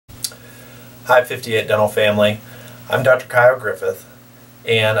Hi 58 Dental family, I'm Dr. Kyle Griffith,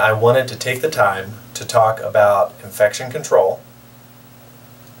 and I wanted to take the time to talk about infection control,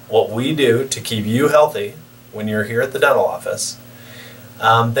 what we do to keep you healthy when you're here at the dental office,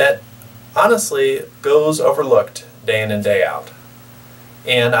 that honestly goes overlooked day in and day out.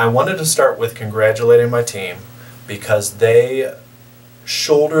 And I wanted to start with congratulating my team because they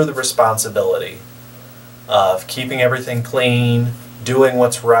shoulder the responsibility of keeping everything clean, doing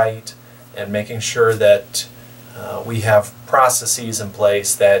what's right, and making sure that we have processes in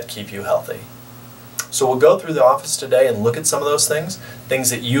place that keep you healthy. So we'll go through the office today and look at some of those things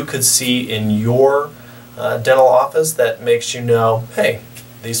that you could see in your dental office that makes you know, hey,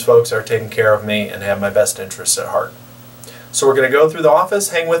 these folks are taking care of me and have my best interests at heart. So we're going to go through the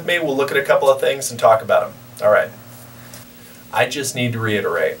office, hang with me, we'll look at a couple of things and talk about them. All right. I just need to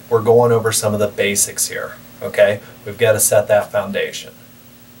reiterate, we're going over some of the basics here, okay? We've got to set that foundation.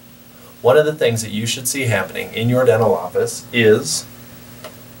 One of the things that you should see happening in your dental office is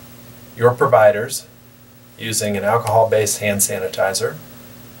your providers using an alcohol-based hand sanitizer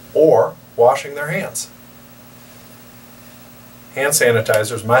or washing their hands. Hand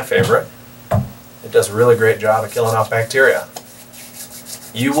sanitizer is my favorite. It does a really great job of killing off bacteria.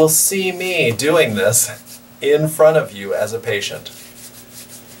 You will see me doing this in front of you as a patient.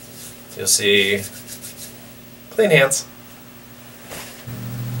 You'll see clean hands.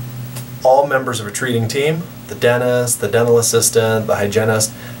 All members of a treating team, the dentist, the dental assistant, the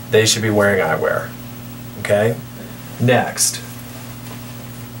hygienist, they should be wearing eyewear. Okay? Next,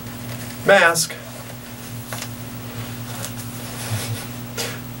 mask.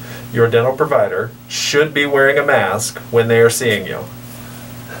 Your dental provider should be wearing a mask when they are seeing you.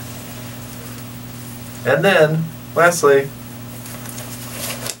 And then, lastly,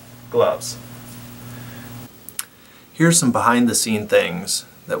 gloves. Here's some behind-the-scene things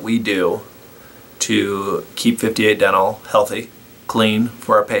that we do to keep 58 Dental healthy, clean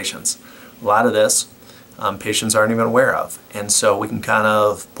for our patients. A lot of this patients aren't even aware of, and so we can kind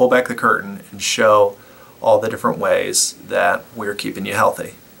of pull back the curtain and show all the different ways that we're keeping you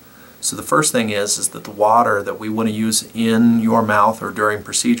healthy. So the first thing is that the water that we want to use in your mouth or during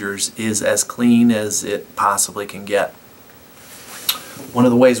procedures is as clean as it possibly can get. One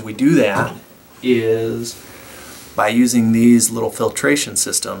of the ways we do that is by using these little filtration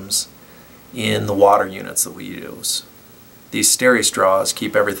systems in the water units that we use. These Steri-Straws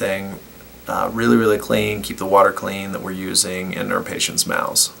keep everything really, really clean, keep the water clean that we're using in our patients'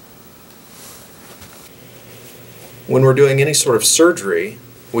 mouths. When we're doing any sort of surgery,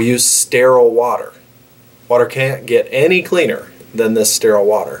 we use sterile water. Water can't get any cleaner than this sterile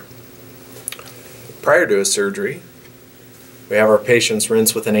water. Prior to a surgery, we have our patients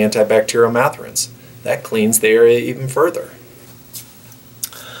rinse with an antibacterial mouth rinse. That cleans the area even further.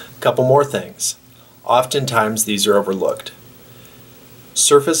 A couple more things. Oftentimes these are overlooked.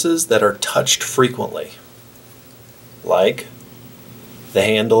 Surfaces that are touched frequently, like the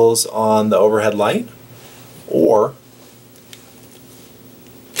handles on the overhead light or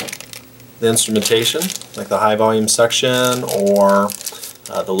the instrumentation, like the high volume section or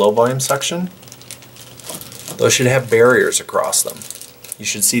the low volume section, those should have barriers across them. You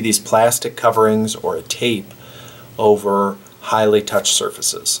should see these plastic coverings or a tape over highly touched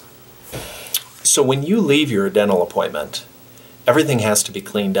surfaces. So when you leave your dental appointment, everything has to be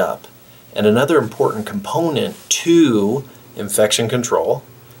cleaned up. And another important component to infection control,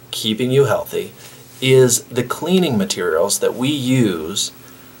 keeping you healthy, is the cleaning materials that we use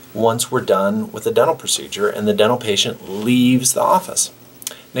once we're done with the dental procedure and the dental patient leaves the office.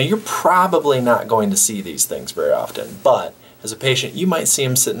 Now you're probably not going to see these things very often, but as a patient you might see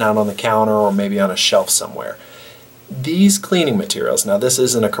them sitting out on the counter or maybe on a shelf somewhere. These cleaning materials, now this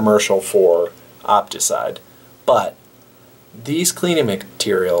isn't a commercial for Opticide, but these cleaning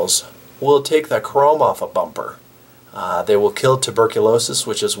materials will take the chrome off a bumper. They will kill tuberculosis,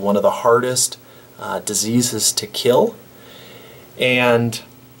 which is one of the hardest diseases to kill. And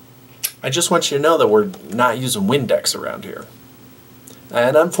I just want you to know that we're not using Windex around here.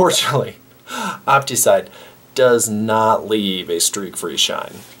 And unfortunately, Opticide does not leave a streak-free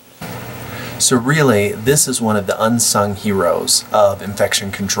shine. So really, this is one of the unsung heroes of infection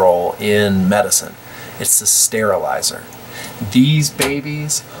control in medicine. It's the sterilizer. These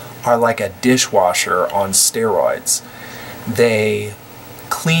babies are like a dishwasher on steroids. They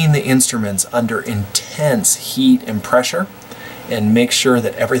clean the instruments under intense heat and pressure and make sure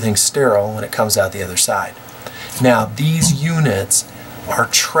that everything's sterile when it comes out the other side. Now, these units are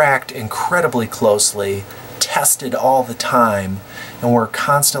tracked incredibly closely, tested all the time, and we're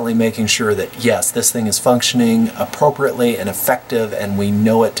constantly making sure that, yes, this thing is functioning appropriately and effective, and we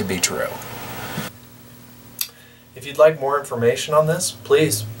know it to be true. If you'd like more information on this,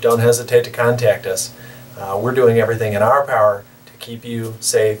 please don't hesitate to contact us. We're doing everything in our power to keep you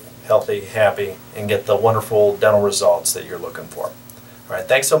safe, healthy, happy, and get the wonderful dental results that you're looking for. All right,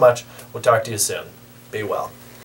 thanks so much. We'll talk to you soon. Be well.